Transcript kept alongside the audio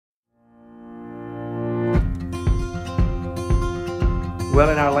Well,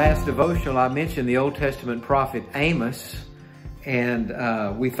 in our last devotional, I mentioned the Old Testament prophet Amos,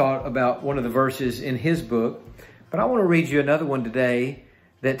 and we thought about one of the verses in his book. But I want to read you another one today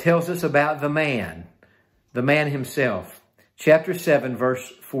that tells us about the man himself. Chapter 7,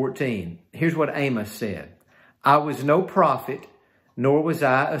 verse 14. Here's what Amos said. I was no prophet, nor was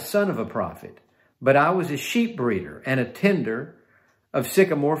I a son of a prophet, but I was a sheep breeder and a tender of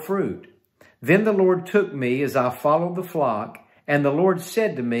sycamore fruit. Then the Lord took me as I followed the flock, and the Lord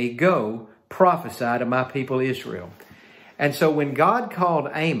said to me, go, prophesy to my people Israel. And so when God called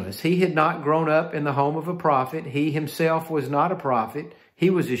Amos, he had not grown up in the home of a prophet. He himself was not a prophet. He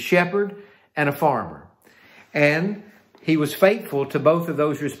was a shepherd and a farmer. And he was faithful to both of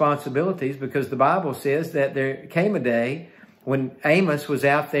those responsibilities, because the Bible says that there came a day when Amos was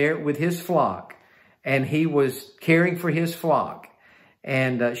out there with his flock, and he was caring for his flock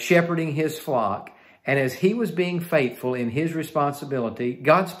and shepherding his flock. And as he was being faithful in his responsibility,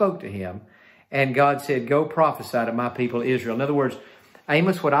 God spoke to him, and God said, go prophesy to my people Israel. In other words,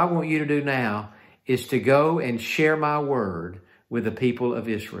 Amos, what I want you to do now is to go and share my word with the people of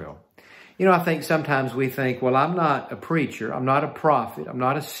Israel. You know, I think sometimes we think, well, I'm not a preacher, I'm not a prophet, I'm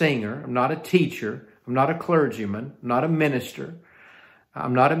not a singer, I'm not a teacher, I'm not a clergyman, I'm not a minister,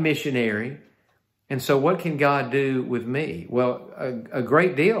 I'm not a missionary. And so what can God do with me? Well, a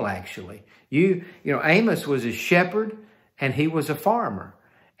great deal, actually. You know, Amos was a shepherd and he was a farmer,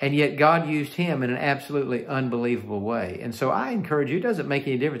 and yet God used him in an absolutely unbelievable way. And so I encourage you, it doesn't make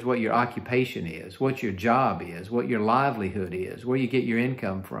any difference what your occupation is, what your job is, what your livelihood is, where you get your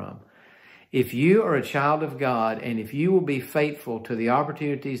income from. If you are a child of God, and if you will be faithful to the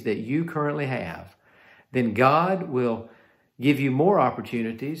opportunities that you currently have, then God will give you more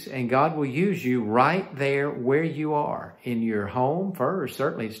opportunities, and God will use you right there where you are, in your home first.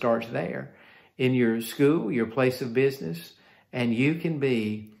 Certainly it starts there, in your school, your place of business, and you can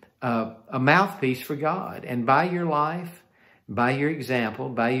be a mouthpiece for God. And by your life, by your example,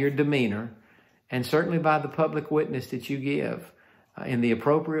 by your demeanor, and certainly by the public witness that you give in the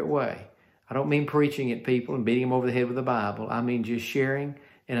appropriate way. I don't mean preaching at people and beating them over the head with the Bible. I mean just sharing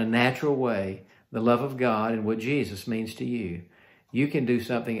in a natural way the love of God and what Jesus means to you. You can do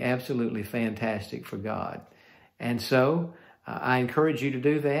something absolutely fantastic for God. And so I encourage you to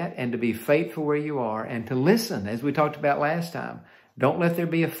do that, and to be faithful where you are, and to listen, as we talked about last time. Don't let there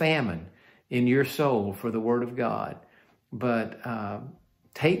be a famine in your soul for the Word of God, but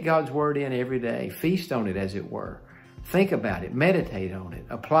take God's Word in every day. Feast on it, as it were. Think about it. Meditate on it.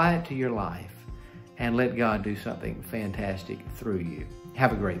 Apply it to your life, and let God do something fantastic through you.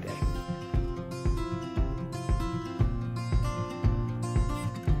 Have a great day.